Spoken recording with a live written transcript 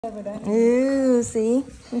Ooh, see?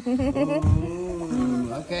 Ooh,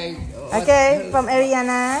 okay. Okay, from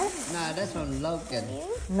Ariana. No, that's from Logan.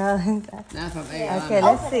 No. Not from Ariana. Okay,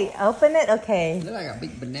 let's see. Open it. Okay. Look like a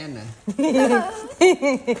big banana.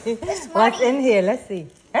 What's in here? Let's see.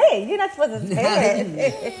 Hey, you're not supposed to say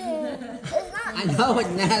it. I know it's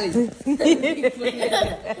Nelly.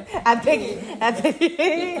 I picked.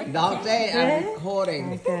 Don't say it, I'm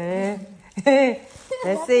recording. Okay.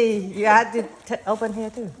 Let's see. You have to open here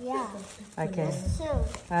too. Yeah. Okay. Two.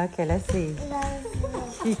 Okay, let's see. No,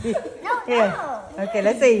 Here. no. Okay,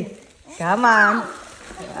 let's see. Come on.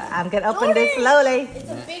 I'm gonna open this slowly. It's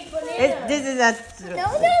a big banana. This is a. No,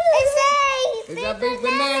 it's It's a big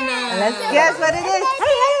banana. Let's guess what it is.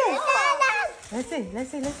 Hey, hey. banana. Let's see. Let's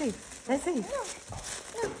see. Let's see. Let's see.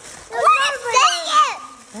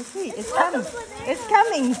 Let's see. It's coming. It's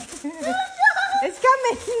coming. It's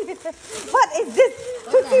coming. What is this?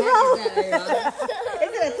 Tootsie Roll. Is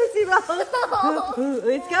it a Tootsie Roll?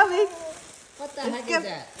 It's coming. What the heck is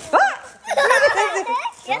that? What?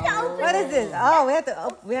 You have to open What is this? Oh,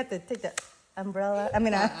 we have to take the umbrella. I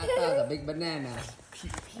mean, I thought it was a big banana.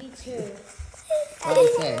 What do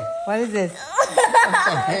you say? what is this? What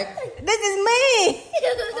the heck? This is me.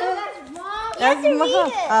 That's read mom.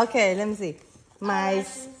 it. Okay, let me see. My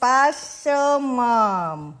special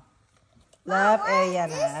mom. Love Mom, what is Ariana.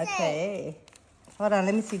 this? Okay. Hold on,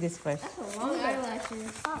 let me see this first. Long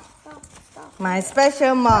eyelashes. Stop. My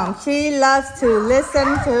special mom. She loves to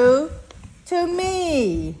listen to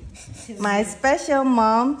me. My special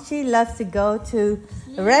mom. She loves to go to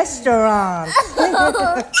restaurants.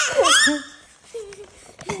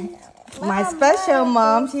 My special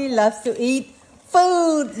mom. She loves to eat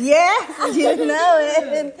food. Yes, you know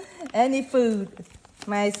it. Any food.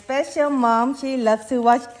 My special mom. She loves to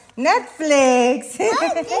watch Netflix.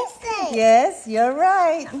 Yes, you're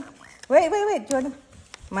right. Wait, Jordan.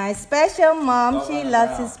 My special mom, she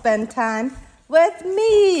loves to spend time with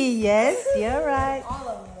me. Yes, you're right.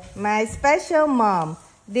 My special mom.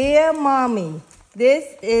 Dear mommy, this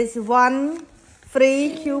is one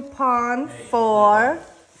free coupon for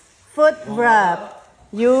foot rub.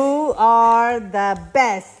 You are the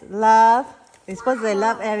best. Love. You're supposed to say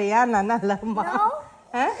love Ariana, not love mom. No.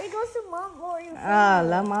 Huh? It goes to mom or your Oh,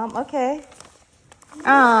 love mom. Okay.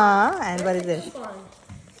 And what is this?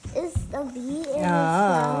 It's a bee and Oh,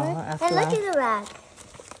 a a flower. And look flower. at the back.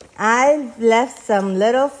 I left some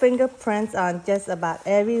little fingerprints on just about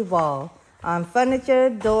every wall, on furniture,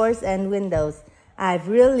 doors, and windows. I've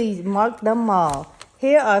really marked them all.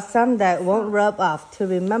 Here are some that won't rub off to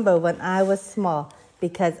remember when I was small,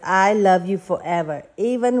 because I love you forever,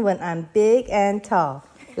 even when I'm big and tall.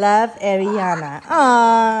 Love, Ariana.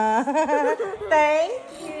 Aww. Thank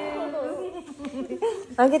you.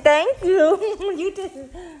 Okay, thank you. You too.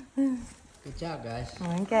 Good job, guys.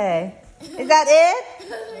 Okay. Is that it?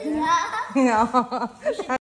 Yeah. No.